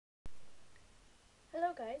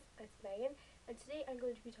Hello guys, it's Megan, and today I'm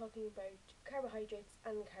going to be talking about carbohydrates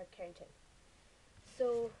and carb counting.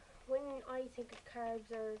 So when I think of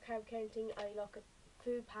carbs or carb counting, I look at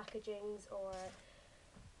food packagings or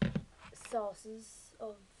sauces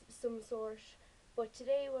of some sort. But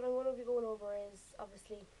today what I'm going to be going over is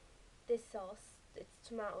obviously this sauce. It's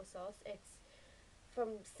tomato sauce. It's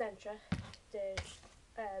from Centra, the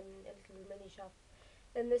a little mini shop.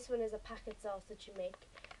 Then this one is a packet sauce that you make,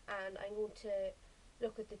 and I'm going to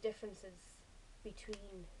look at the differences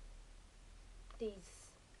between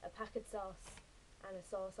a packet sauce and a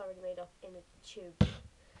sauce already made up in a tube.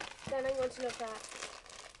 Then I'm going to look at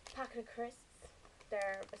a packet of crisps.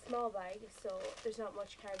 They're a small bag, so there's not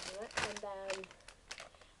much carbs in it. And then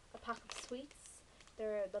a pack of sweets.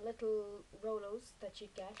 They're the little Rolos that you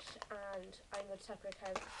get, and I'm going to talk about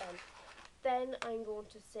carbs with them. Then I'm going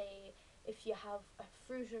to say, if you have a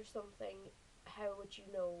fruit or something, how would you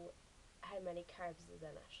know how many carbs is in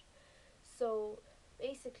it? So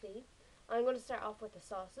basically, I'm going to start off with the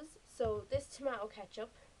sauces. So this tomato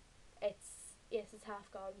ketchup, it's half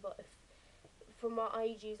gone, but if from what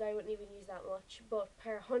I'd use, I wouldn't even use that much. But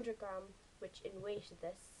per 100 gram, which in weight of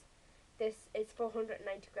this is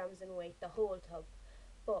 490 grams in weight, the whole tub.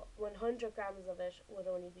 But 100 grams of it would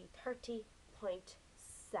only be 30.7.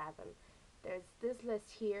 There's this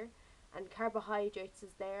list here, and carbohydrates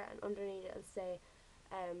is there, and underneath it'll say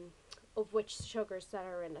of which sugars that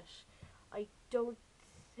are in it. I don't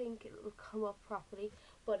think it will come up properly,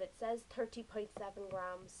 but it says 30.7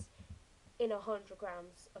 grams in 100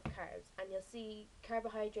 grams of carbs, and you'll see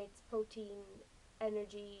carbohydrates, protein,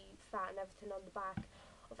 energy, fat, and everything on the back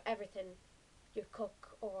of everything you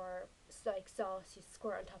cook, or like sauce you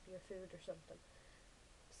squirt on top of your food or something.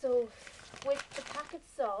 So with the packet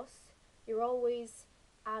sauce, you're always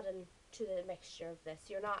adding to the mixture of this.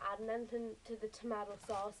 You're not adding anything to the tomato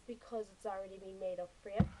sauce because it's already been made up for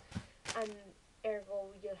you, and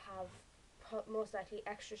ergo you'll have most likely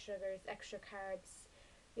extra sugars, extra carbs.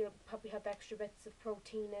 You'll probably have extra bits of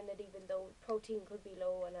protein in it, even though protein could be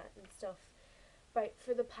low in it and stuff. Right,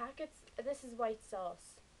 for the packets, this is white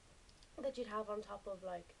sauce that you'd have on top of,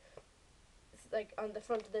 like on the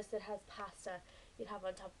front of this it has pasta. You'd have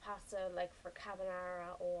on top of pasta, like for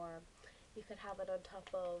carbonara, or you could have it on top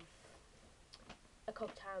of a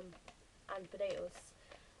cooked ham and potatoes.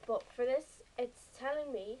 But for this, it's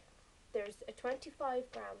telling me there's a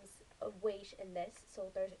 25 grams of weight in this,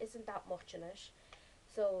 so there isn't that much in it.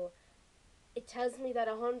 So it tells me that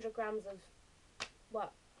 100 grams of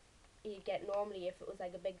what you get normally, if it was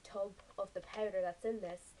like a big tub of the powder that's in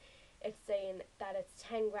this, it's saying that it's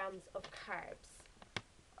 10 grams of carbs.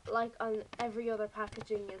 Like on every other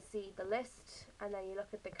packaging, you'll see the list, and then you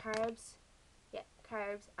look at the carbs,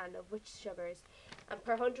 carbs, and of which sugars, and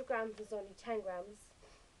per 100 grams is only 10 grams.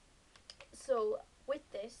 So with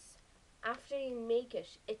this, after you make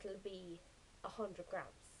it, it'll be 100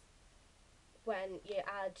 grams. When you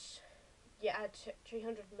add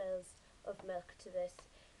 300 mils of milk to this,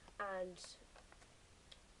 and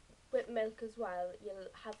with milk as well, you'll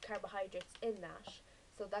have carbohydrates in that.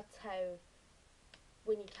 So that's how,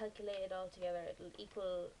 when you calculate it all together, it'll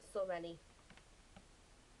equal so many.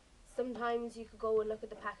 Sometimes you could go and look at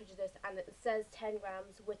the package of this, and it says 10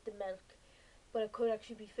 grams with the milk, but it could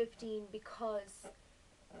actually be 15, because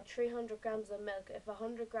 300 grams of milk, if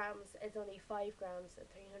 100 grams is only 5 grams and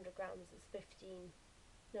 300 grams is 15,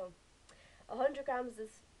 no, 100 grams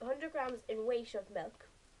in weight of milk.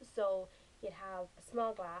 So you'd have a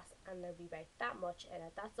small glass, and there'd be about that much in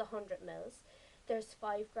it. That's 100 mils. There's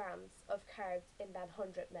 5 grams of carbs in that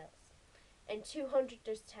 100 mils. In 200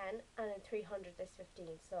 there's 10, and in 300 there's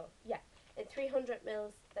 15. So yeah, in 300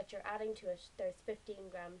 mils that you're adding to it, there's 15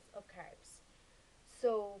 grams of carbs.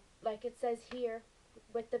 So like it says here,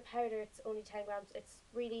 with the powder it's only 10 grams.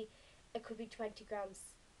 It could be 20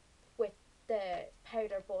 grams with the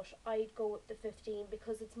powder, but I'd go with the 15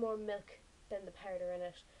 because it's more milk than the powder in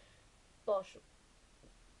it. But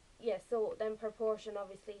yeah, so then proportion,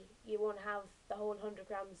 obviously you won't have the whole 100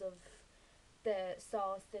 grams of the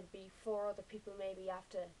sauce. There'd be 4 other people maybe have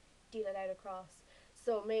to deal it out across,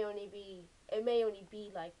 so it may only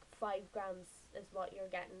be like 5 grams is what you're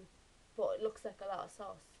getting, but it looks like a lot of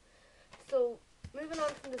sauce. So moving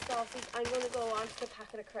on from the sauces, I'm going to go on to the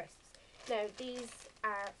packet of crisps. Now these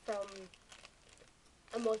are from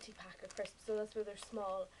a multi-pack of crisps, so that's where they're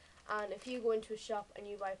small, and if you go into a shop and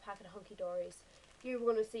you buy a packet of Hunky Dories, you're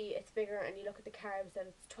going to see it's bigger, and you look at the carbs and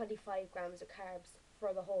it's 25 grams of carbs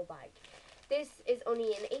for the whole bag. This is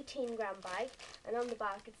only an 18 gram bag, and on the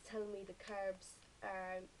back it's telling me the carbs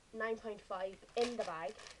are 9.5 in the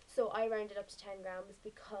bag, so I rounded up to 10 grams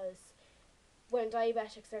because when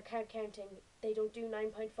diabetics are carb counting, they don't do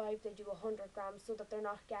 9.5, they do 100 grams so that they're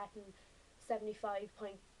not getting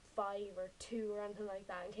 75.5 or 2 or anything like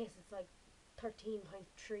that, in case it's like 13.3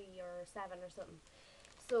 or 7 or something.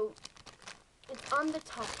 So it's on the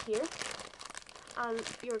top here, and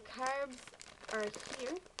your carbs are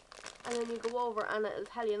here, and then you go over and it'll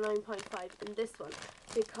tell you 9.5 in this one,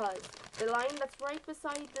 because the line that's right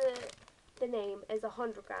beside the name is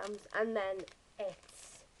 100 grams, and then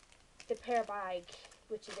it's the pear bag,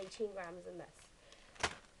 which is 18 grams in this.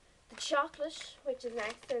 The chocolate, which is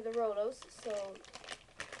next, they're the Rolos, so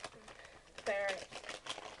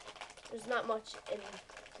there's not much in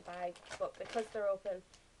the bag, but because they're open,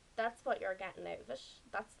 that's what you're getting out of it.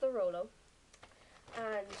 That's the Rolo.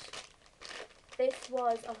 And this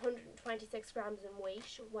was 126 grams in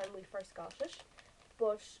weight when we first got it,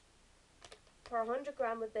 but for 100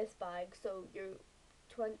 grams of this bag, so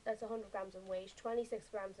that's 100 grams in weight, 26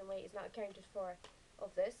 grams in weight is not accounted for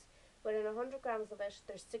of this, but in 100 grams of it,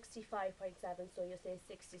 there's 65.7, so you'll say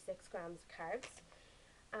 66 grams of carbs,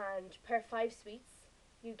 and per 5 sweets,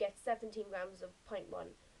 you get 17 grams of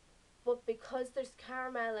 0.1. But because there's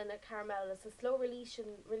caramel in it, caramel is a slow releasing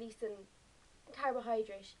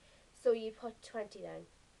carbohydrate, so you put 20 down.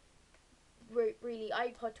 Really,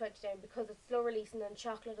 I put 20 down because it's slow releasing, and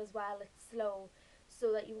chocolate as well, it's slow,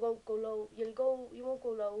 so that you won't go low. You won't go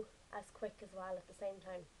low as quick as well at the same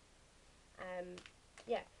time.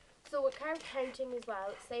 Yeah. So with carb counting as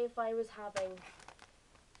well, say if I was having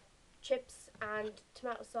chips and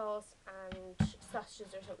tomato sauce and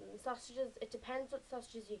sausages or something. Sausages, it depends what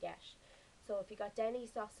sausages you get. So if you got Denny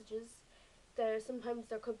sausages, sometimes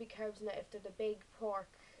there could be carbs in it if they're the big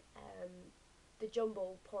pork, the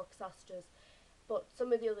jumbo pork sausages, but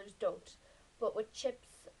some of the others don't. But with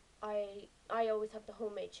chips, I always have the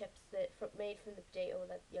homemade chips made from the potato,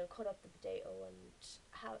 that you'll cut up the potato and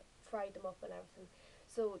fry them up and everything.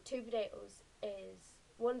 So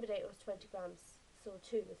one potato is 20 grams, so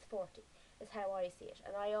 2 is 40, is how I see it.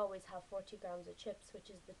 And I always have 40 grams of chips, which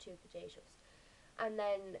is the 2 potatoes. And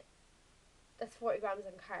then that's 40 grams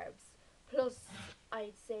in carbs. Plus,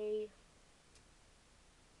 I'd say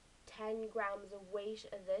 10 grams of weight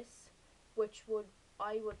of this, which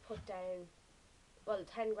I would put down,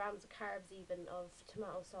 10 grams of carbs even of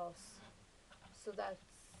tomato sauce. So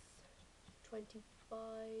that's 25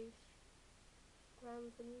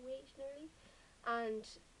 grams in weight nearly. And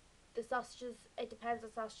the sausages, it depends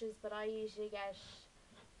on sausages, but I usually get,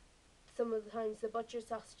 some of the times, the butcher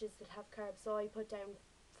sausages that have carbs, so I put down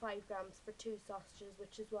 5 grams for 2 sausages,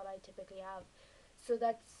 which is what I typically have. So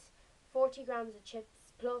that's 40 grams of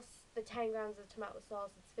chips plus the 10 grams of tomato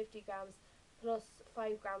sauce, it's 50 grams, plus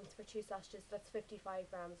 5 grams for 2 sausages, that's 55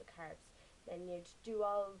 grams of carbs. Then you'd do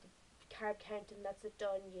all the carb counting, that's it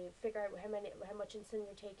done. You figure out how much insulin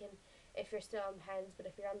you're taking if you're still on pounds, but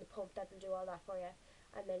if you're on the pump, that'll do all that for you.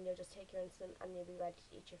 And then you'll just take your insulin and you'll be ready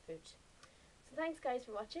to eat your food. So thanks guys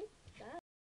for watching. Bye.